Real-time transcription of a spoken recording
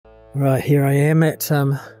Right, here I am at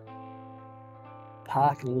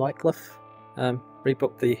Park in Lightcliff.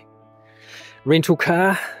 Rebooked the rental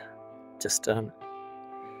car. Just a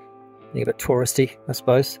bit touristy, I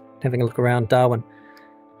suppose. Having a look around Darwin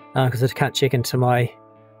because I can't check into my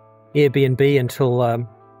Airbnb until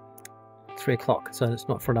 3 o'clock, so it's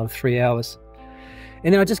not for another 3 hours.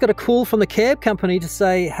 And then I just got a call from the cab company to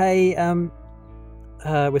say, hey,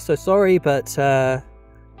 we're so sorry, but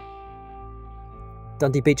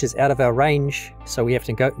Dundee Beach is out of our range, so we have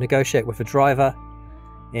to go negotiate with a driver,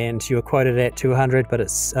 and you were quoted at 200, but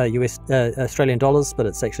it's Australian dollars, but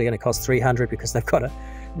it's actually going to cost 300 because they've got a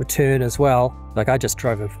return as well. Like, I just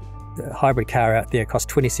drove a hybrid car out there, it cost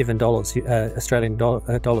 $27 Australian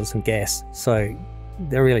dollars in gas, so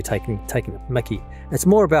they're really taking the mickey. It's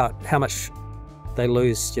more about how much they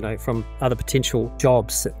lose, from other potential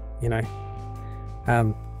jobs,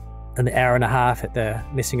 in the hour and a half that they're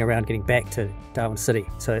messing around getting back to Darwin City.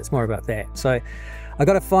 So it's more about that. So I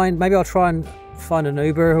got to maybe I'll try and find an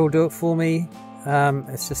Uber who'll do it for me.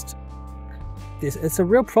 It's just, it's a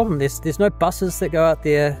real problem. There's no buses that go out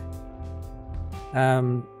there.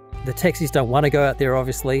 The taxis don't want to go out there,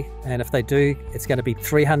 obviously, and if they do, it's going to be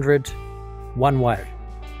 300 one way,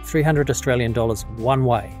 300 Australian dollars one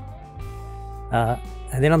way,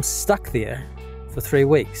 and then I'm stuck there for 3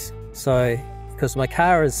 weeks. So because my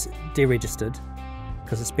car is deregistered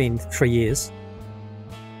because it's been 3 years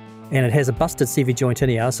and it has a busted CV joint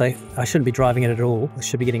anyhow, so I shouldn't be driving it at all. I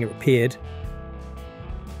should be getting it repaired.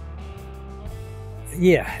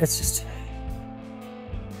 Yeah, it's just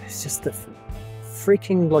the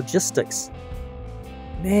freaking logistics.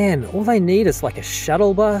 Man, all they need is like a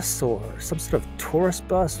shuttle bus or some sort of tourist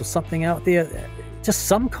bus or something out there. Just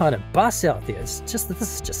some kind of bus out there. This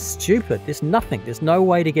is just stupid. There's nothing. There's no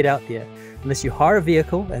way to get out there unless you hire a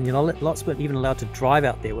vehicle, and you're not even allowed to drive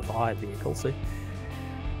out there with a hired vehicle. So,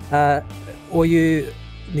 or you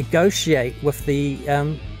negotiate with the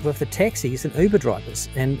taxis and Uber drivers.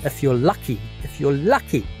 And if you're lucky,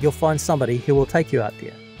 you'll find somebody who will take you out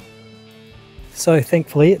there. So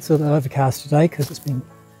thankfully it's sort of overcast today because it's been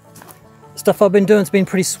stuff I've been doing. It's been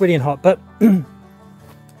pretty sweaty and hot, but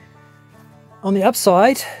on the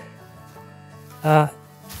upside,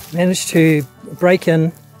 managed to break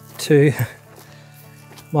in to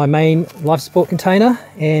my main life support container,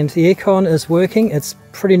 and the aircon is working. It's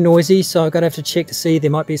pretty noisy, so I'm going to have to check to see.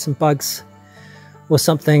 There might be some bugs or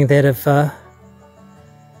something that have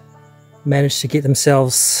managed to get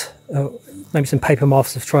themselves, maybe some paper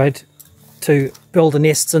moths have tried to build the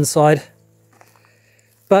nests inside.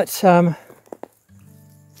 But that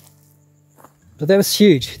was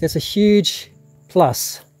huge. That's a huge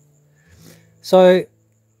plus. So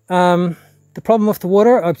the problem with the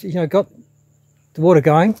water, I've got the water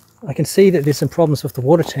going. I can see that there's some problems with the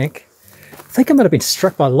water tank. I think I might have been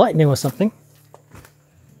struck by lightning or something.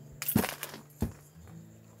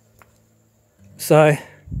 So,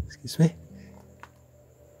 excuse me.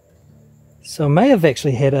 So I may have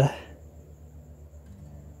actually had a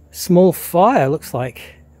small fire, looks like.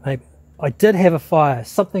 I did have a fire.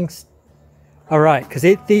 Something's alright, because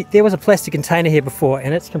there was a plastic container here before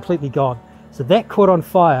and it's completely gone. So that caught on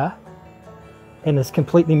fire and is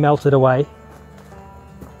completely melted away.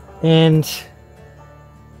 And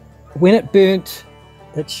when it burnt,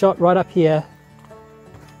 it shot right up here.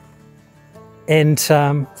 And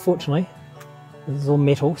fortunately, this is all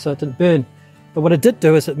metal, so it didn't burn. But what it did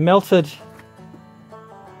do is it melted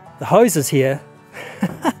the hoses here.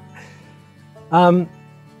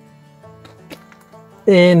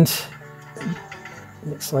 And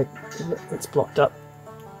looks like it's blocked up.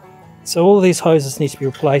 So all of these hoses need to be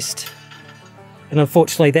replaced, and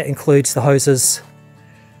unfortunately that includes the hoses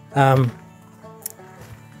that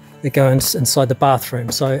go inside the bathroom.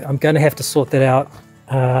 So I'm going to have to sort that out.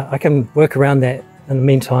 I can work around that in the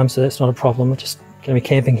meantime, so that's not a problem. I'm just going to be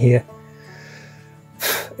camping here,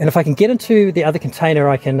 and if I can get into the other container,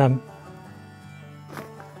 I can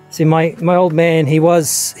see my old man. He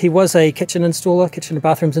was a kitchen and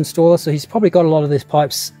bathrooms installer, so he's probably got a lot of these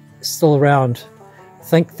pipes still around. I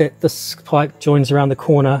think that this pipe joins around the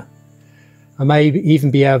corner. I may even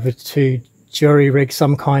be able to jury rig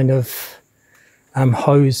some kind of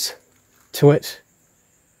hose to it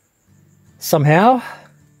somehow,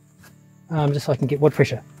 just so I can get wood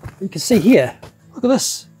pressure. You can see here, look at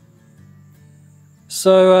this.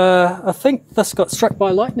 So I think this got struck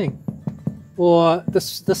by lightning, or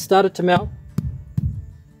this started to melt.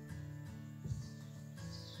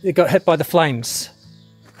 It got hit by the flames.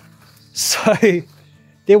 So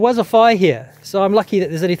there was a fire here. So I'm lucky that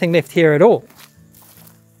there's anything left here at all.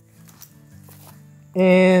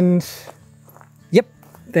 And yep,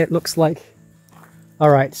 that looks like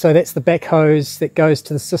Alright, so that's the back hose that goes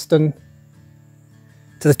to the cistern,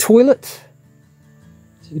 to the toilet.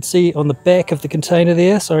 So you can see on the back of the container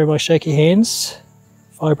there, sorry my shaky hands,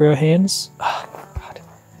 vibro hands. Oh, God.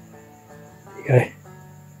 There you go.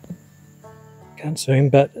 Can't zoom,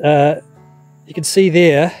 but you can see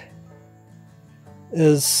there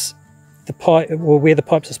is the pipe, well, where the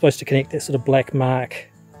pipes are supposed to connect, that sort of black mark.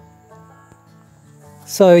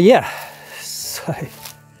 So yeah,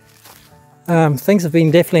 things have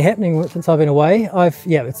been definitely happening since I've been away.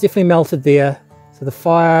 Yeah, it's definitely melted there. So the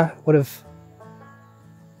fire would have,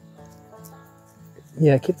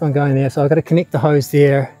 yeah, kept on going there. So I've got to connect the hose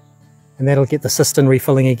there, and that'll get the cistern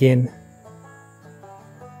refilling again.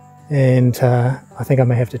 And I think I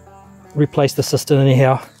may have to replace the cistern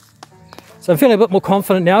anyhow. So I'm feeling a bit more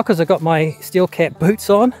confident now because I've got my steel cap boots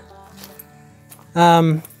on.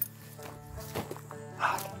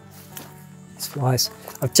 These flies.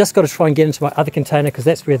 I've just got to try and get into my other container because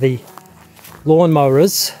that's where the lawnmower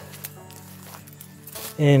is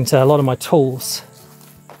and a lot of my tools.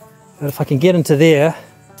 But if I can get into there,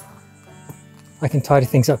 I can tidy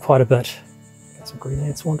things up quite a bit. Got some green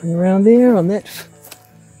ants wandering around there on that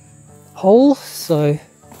hole. So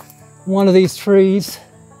one of these trees,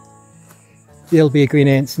 there'll be a green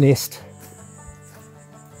ant's nest,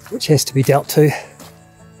 which has to be dealt to.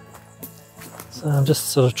 So I'm just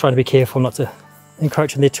sort of trying to be careful not to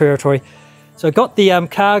encroach on their territory. So I got the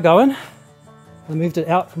car going. I moved it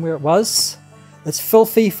out from where it was. It's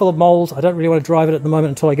filthy, full of mold. I don't really want to drive it at the moment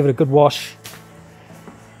until I give it a good wash.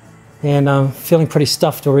 And I'm feeling pretty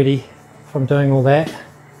stuffed already from doing all that.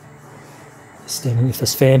 Just standing with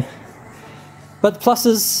this fan. But the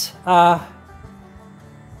pluses are,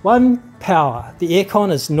 one, power. The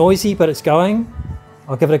aircon is noisy, but it's going.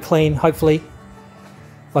 I'll give it a clean, hopefully.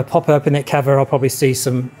 If I pop open that cover, I'll probably see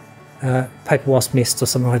some paper wasp nests or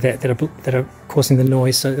something like that are causing the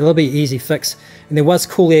noise. So it'll be an easy fix. And there was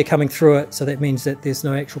cool air coming through it, so that means that there's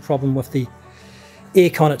no actual problem with the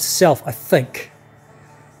aircon itself, I think.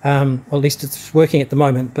 Or at least it's working at the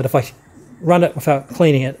moment, but if I run it without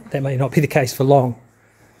cleaning it, that may not be the case for long.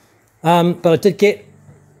 But I did get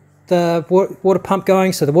the water pump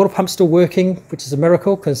going, so the water pump's still working, which is a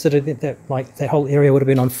miracle considering that like that whole area would have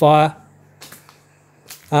been on fire.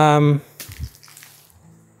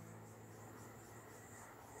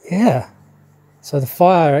 Yeah, so the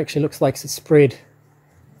fire actually looks like it's spread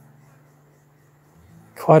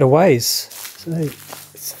quite a ways. So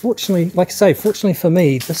it's fortunately, like I say, fortunately for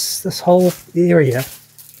me, this whole area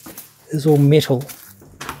is all metal,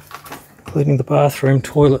 including the bathroom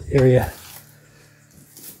toilet area.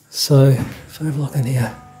 So if I have a look in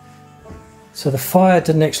here, so the fire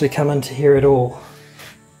didn't actually come into here at all,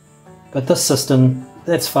 but this cistern,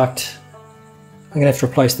 that's fucked. I'm gonna have to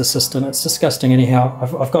replace the cistern. It's disgusting anyhow.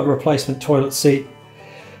 I've got a replacement toilet seat.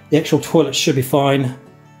 The actual toilet should be fine,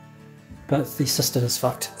 but the cistern is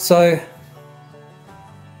fucked. So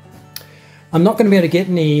I'm not going to be able to get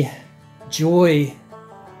any joy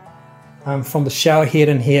from the shower head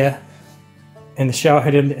in here, and the shower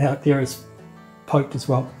head out there is poked as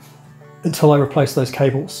well, until I replace those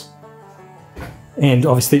cables. And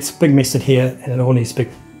obviously it's a big mess in here, and it all needs a big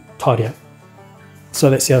tidy up. So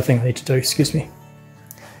that's the other thing I need to do, excuse me.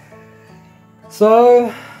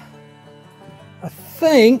 So I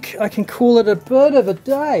think I can call it a bit of a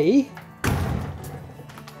day.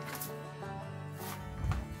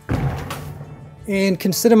 And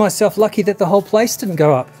consider myself lucky that the whole place didn't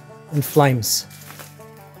go up in flames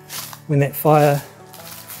when that fire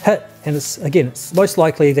hit. And it's most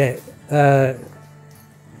likely that that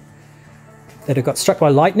it got struck by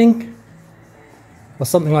lightning or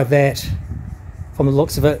something like that from the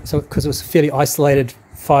looks of it. So because it was a fairly isolated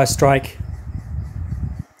fire strike.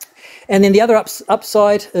 And then the other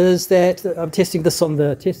upside is that I'm testing this on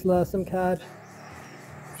the Tesla SIM card,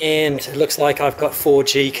 and it looks like I've got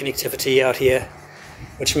 4G connectivity out here,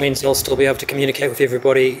 which means I'll still be able to communicate with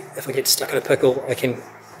everybody. If I get stuck in a pickle, I can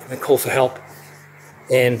call for help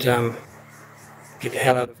and get the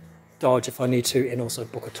hell out of Dodge if I need to, and also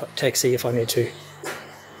book a taxi if I need to,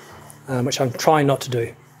 which I'm trying not to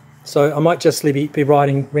do. So I might just be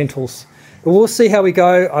riding rentals. But we'll see how we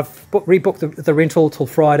go. I've rebooked the rental till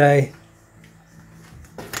Friday.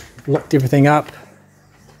 Locked everything up.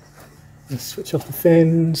 Let's switch off the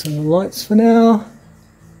fans and the lights for now.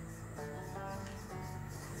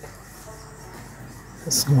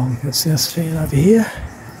 That's along this fan over here.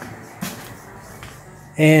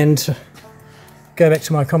 And go back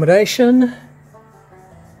to my accommodation.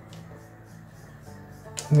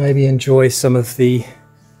 Maybe enjoy some of the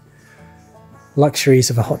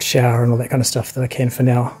luxuries of a hot shower and all that kind of stuff that I can for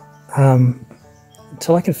now.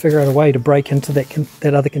 until I can figure out a way to break into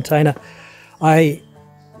that other container, I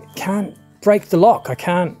can't break the lock. I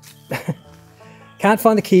can't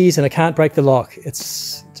find the keys, and I can't break the lock.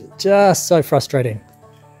 It's just so frustrating.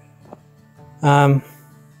 But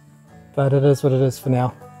it is what it is for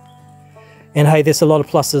now. And hey, there's a lot of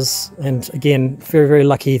pluses, and again, very, very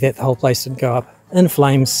lucky that the whole place didn't go up in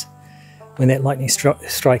flames when that lightning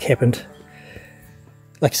strike happened.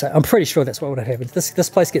 Like I say, I'm pretty sure that's what would have happened. This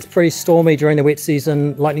place gets pretty stormy during the wet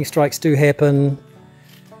season. Lightning strikes do happen.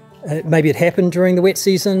 Maybe it happened during the wet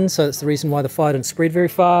season, so that's the reason why the fire didn't spread very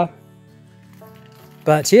far.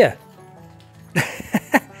 But yeah,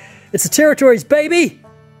 it's the territories, baby!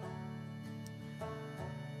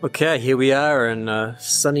 Okay, here we are in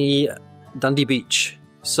sunny Dundee Beach.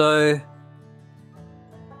 So,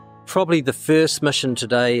 probably the first mission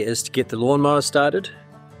today is to get the lawnmower started.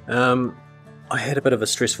 I had a bit of a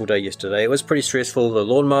stressful day yesterday. It was pretty stressful. The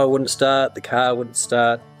lawnmower wouldn't start, the car wouldn't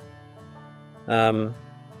start.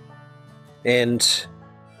 And,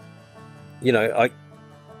 you know,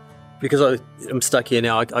 because I'm stuck here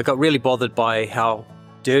now, I got really bothered by how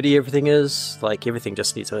dirty everything is. Like, everything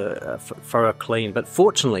just needs a thorough clean. But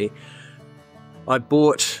fortunately, I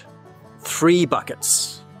bought 3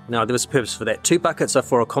 buckets. Now, there was a purpose for that. 2 buckets are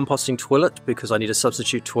for a composting toilet, because I need a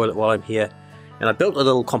substitute toilet while I'm here. And I built a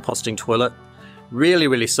little composting toilet. Really,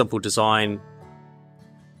 really simple design.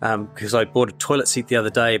 Because I bought a toilet seat the other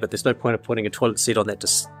day, but there's no point of putting a toilet seat on that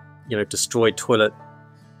destroyed toilet.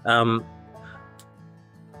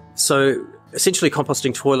 So essentially,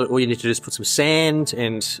 composting toilet, all you need to do is put some sand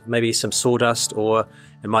and maybe some sawdust, or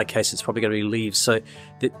in my case, it's probably going to be leaves. So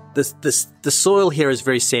the soil here is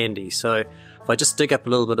very sandy. So if I just dig up a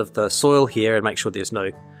little bit of the soil here and make sure there's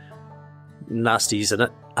no nasties in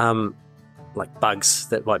it, like bugs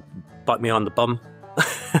that might bite me on the bum,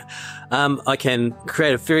 I can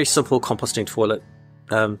create a very simple composting toilet.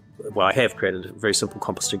 Well, I have created a very simple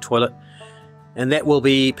composting toilet, and that will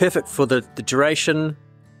be perfect for the duration.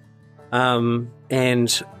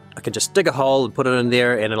 And I can just dig a hole and put it in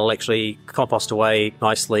there, and it'll actually compost away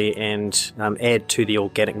nicely and add to the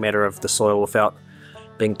organic matter of the soil without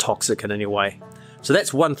being toxic in any way. So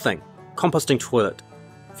that's one thing, composting toilet.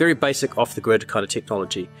 Very basic off-the-grid kind of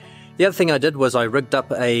technology. The other thing I did was I rigged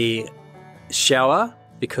up a shower,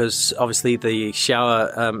 because obviously the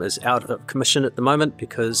shower is out of commission at the moment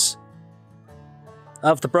because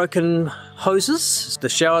of the broken hoses. The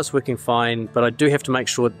shower's working fine, but I do have to make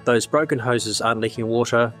sure those broken hoses aren't leaking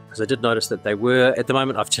water, because I did notice that they were. At the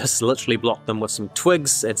moment, I've just literally blocked them with some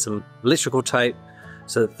twigs and some electrical tape,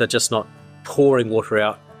 so that they're just not pouring water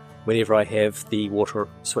out whenever I have the water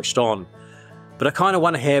switched on. But I kind of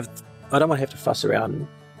want to have, I don't want to have to fuss around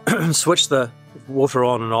and switch the water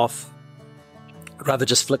on and off. I'd rather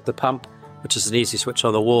just flick the pump, which is an easy switch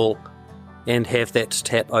on the wall, and have that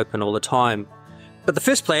tap open all the time. But the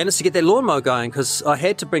first plan is to get that lawnmower going, because I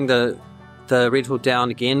had to bring the rental down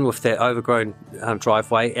again with that overgrown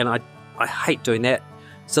driveway, and I hate doing that.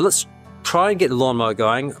 So let's try and get the lawnmower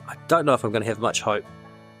going. I don't know if I'm going to have much hope,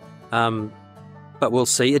 but we'll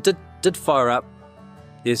see. It did fire up.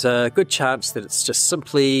 There's a good chance that it's just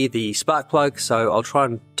simply the spark plug, so I'll try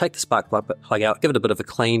and take the spark plug out, give it a bit of a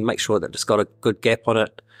clean, make sure that it's got a good gap on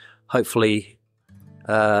it. Hopefully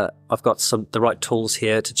I've got the right tools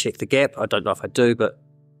here to check the gap. I don't know if I do, but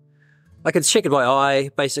I can check it by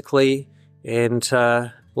eye, basically, and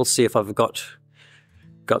we'll see if I've got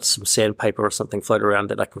some sandpaper or something floating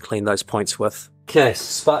around that I can clean those points with. Okay, so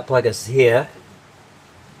spark plug is here.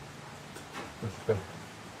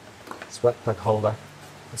 Spark plug holder.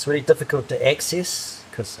 It's really difficult to access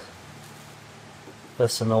because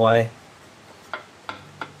this in the way. I'll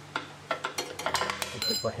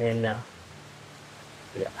put my hand now.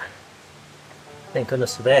 Yeah. Thank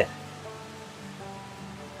goodness for that.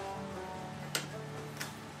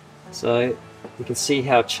 So you can see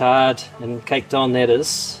how charred and caked on that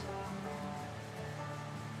is.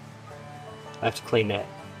 I have to clean that.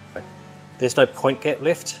 There's no point gap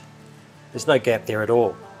left. There's no gap there at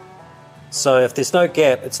all. So if there's no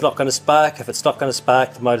gap, it's not going to spark. If it's not going to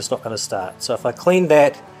spark, the motor's not going to start. So if I clean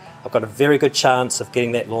that, I've got a very good chance of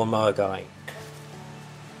getting that lawnmower going.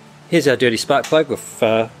 Here's our dirty spark plug with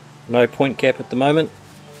no point gap at the moment.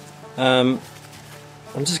 I'm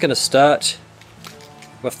just going to start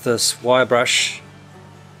with this wire brush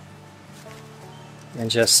and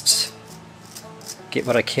just get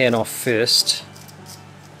what I can off first.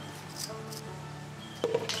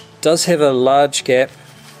 It does have a large gap,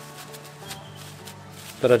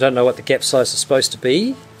 but I don't know what the gap size is supposed to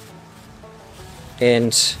be,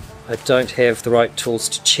 and I don't have the right tools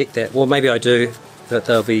to check that. Well, maybe I do, but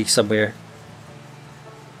they'll be somewhere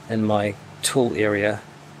in my tool area,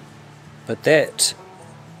 but that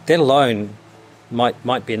alone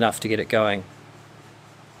might be enough to get it going.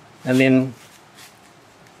 And then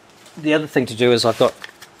the other thing to do is I've got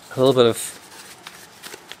a little bit of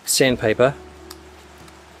sandpaper,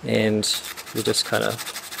 and we just kind of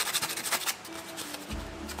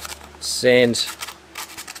sand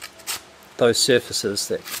those surfaces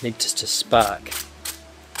that need to spark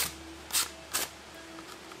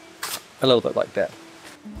a little bit like that.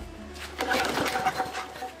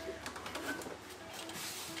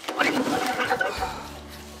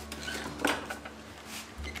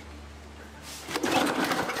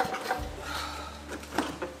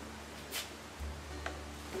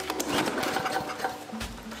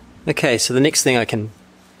 Okay, so the next thing I can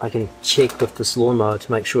check with this lawnmower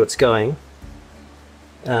to make sure it's going,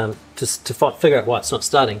 to figure out why it's not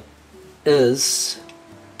starting, is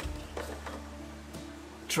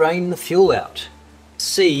drain the fuel out.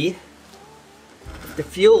 See if the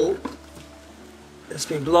fuel has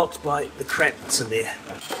been blocked by the crap that's in there.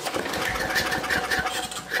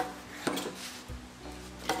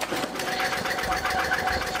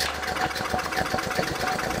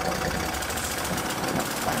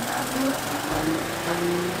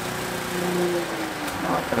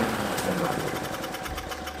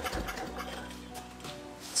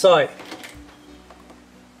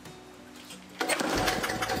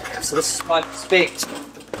 So this is my spec.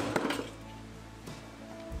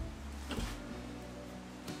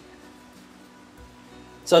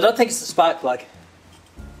 So I don't think it's a spark plug.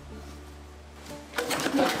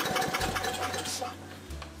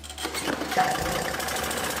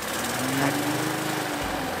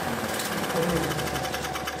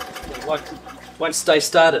 It won't stay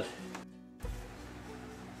started.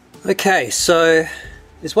 Okay, so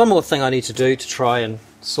there's one more thing I need to do to try and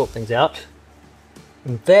sort things out.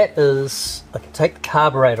 And that is, I can take the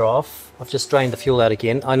carburetor off. I've just drained the fuel out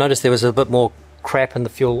again. I noticed there was a bit more crap in the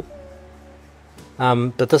fuel.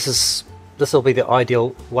 But this will be the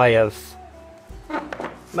ideal way of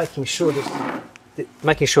making sure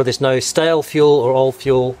there's no stale fuel or old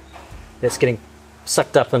fuel that's getting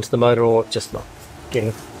sucked up into the motor or just not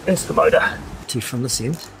getting into the motor. From this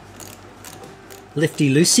end. Lefty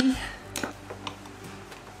loosey.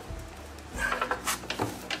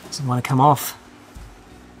 Doesn't want to come off.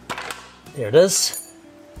 There it is.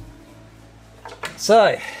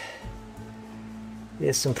 So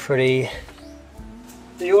there's some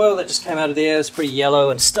the oil that just came out of there is pretty yellow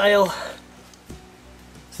and stale.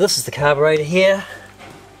 So this is the carburetor here.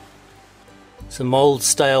 Some mold,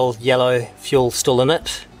 stale, yellow fuel still in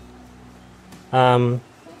it,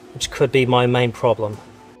 which could be my main problem.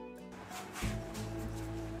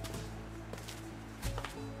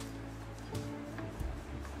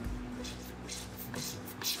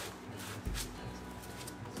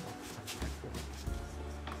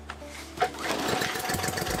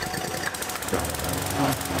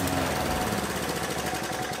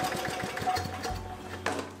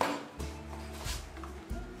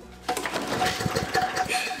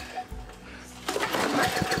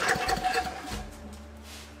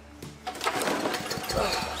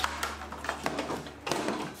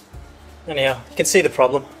 Anyhow, you can see the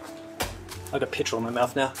problem. I've got petrol in my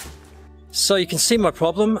mouth now. So you can see my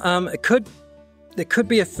problem. There could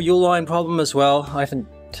be a fuel line problem as well. I haven't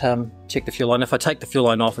checked the fuel line. If I take the fuel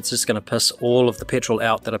line off, it's just going to piss all of the petrol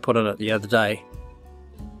out that I put in it the other day.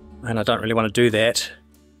 And I don't really want to do that.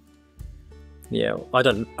 Yeah,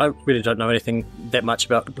 I really don't know anything that much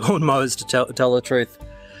about lawn mowers, to tell the truth.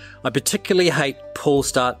 I particularly hate pull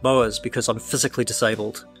start mowers because I'm physically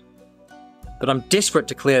disabled. But I'm desperate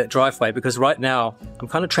to clear that driveway because right now I'm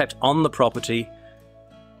kind of trapped on the property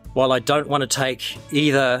while I don't want to take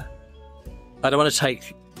the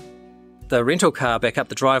rental car back up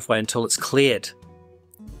the driveway until it's cleared,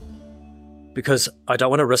 because I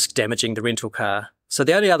don't want to risk damaging the rental car. So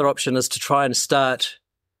the only other option is to try and start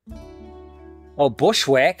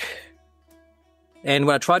Bushwhack. And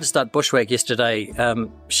when I tried to start Bushwhack yesterday,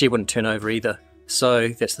 she wouldn't turn over either. So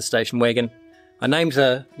that's the station wagon. I named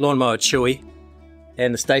the lawnmower Chewy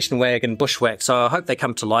and the station wagon Bushwhack, so I hope they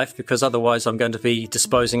come to life, because otherwise I'm going to be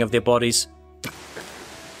disposing of their bodies.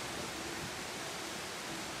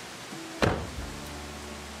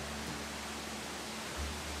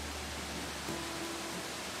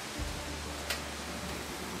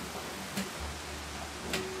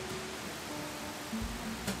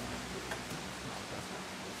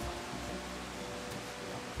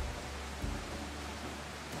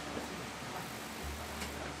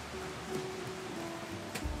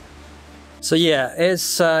 So yeah,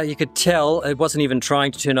 as you could tell, it wasn't even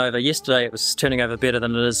trying to turn over yesterday. It was turning over better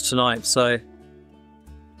than it is tonight. So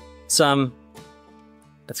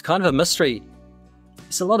It's kind of a mystery.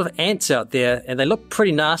 There's a lot of ants out there, and they look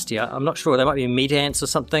pretty nasty. I'm not sure, they might be meat ants or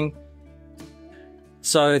something.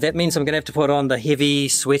 So that means I'm going to have to put on the heavy,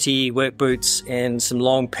 sweaty work boots and some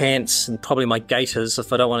long pants and probably my gaiters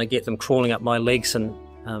if I don't want to get them crawling up my legs and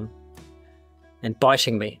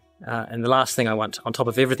biting me. And the last thing I want, on top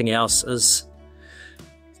of everything else, is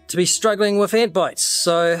to be struggling with ant bites.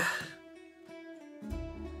 So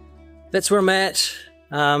that's where I'm at.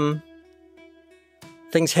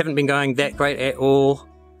 Things haven't been going that great at all,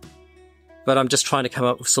 but I'm just trying to come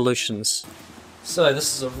up with solutions. So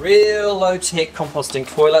this is a real low-tech composting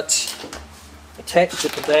toilet, attached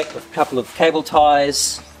at the back with a couple of cable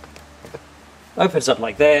ties. Opens up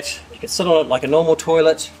like that. You can sit on it like a normal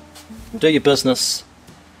toilet, do your business.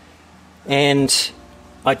 And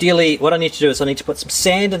ideally what I need to do is I need to put some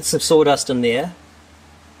sand and some sawdust in there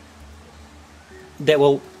that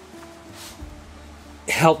will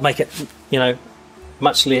help make it, you know,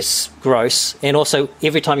 much less gross. And also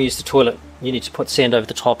every time you use the toilet you need to put sand over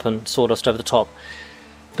the top and sawdust over the top.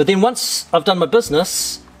 But then once I've done my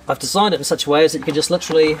business, I've designed it in such a way as that you can just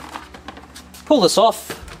literally pull this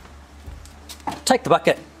off, take the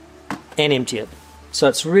bucket and empty it. So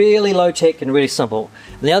it's really low tech and really simple.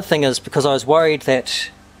 And the other thing is, because I was worried that,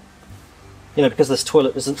 you know, because this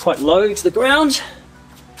toilet isn't quite low to the ground,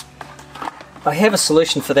 I have a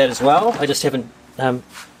solution for that as well. I just haven't done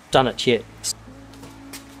it yet.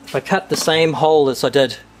 If I cut the same hole as I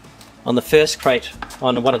did on the first crate,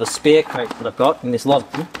 on one of the spare crates that I've got, and there's a lot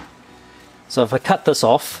of them. So if I cut this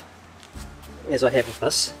off, as I have with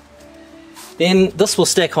this, then this will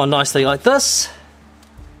stack on nicely like this.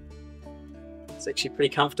 It's actually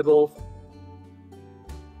pretty comfortable.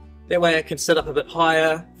 That way I can sit up a bit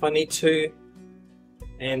higher if I need to,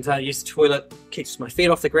 and use the toilet, keeps my feet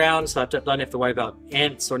off the ground, so I don't have to worry about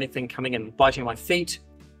ants or anything coming and biting my feet.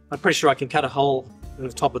 I'm pretty sure I can cut a hole in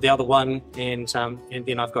the top of the other one, and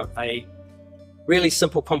then I've got a really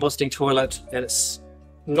simple composting toilet, and it's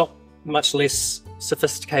not much less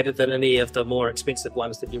sophisticated than any of the more expensive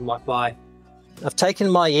ones that you might buy. I've taken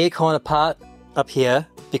my aircon apart up here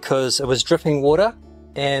because it was dripping water,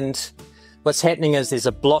 and what's happening is there's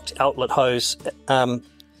a blocked outlet hose on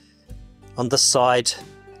this side,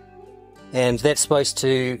 and that's supposed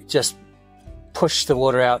to just push the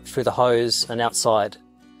water out through the hose and outside.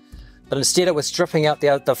 But instead it was dripping out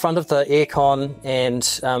the front of the aircon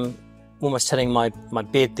and almost hitting my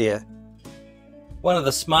bed there. One of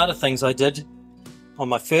the smarter things I did on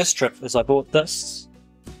my first trip is I bought this,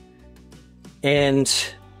 and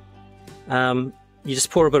you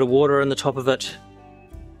just pour a bit of water in the top of it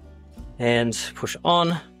and push it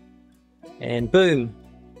on, and boom,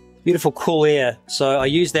 beautiful cool air. So I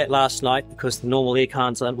used that last night because the normal air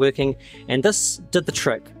cons aren't working, and this did the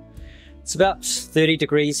trick. It's about 30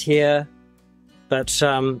 degrees here, but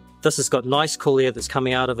this has got nice cool air that's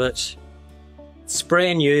coming out of it. It's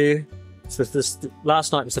brand new. So this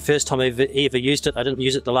last night was the first time I ever used it. I didn't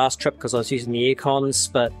use it the last trip because I was using the air cons,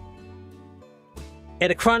 but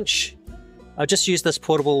at a crunch, I'll just use this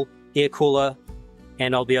portable air cooler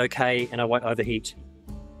and I'll be okay, and I won't overheat.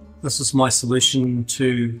 This is my solution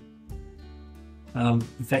to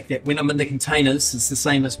the fact that when I'm in the containers, it's the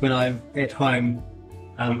same as when I'm at home.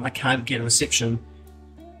 I can't get a reception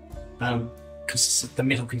because it's the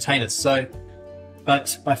metal containers. So,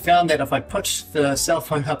 but I found that if I put the cell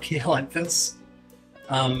phone up here like this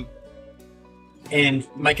and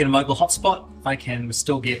make it a mobile hotspot, I can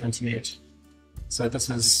still get internet. So this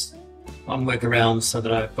is one workaround so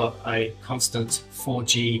that I've got a constant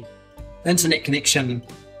 4G internet connection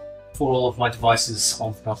for all of my devices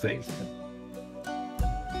on the property.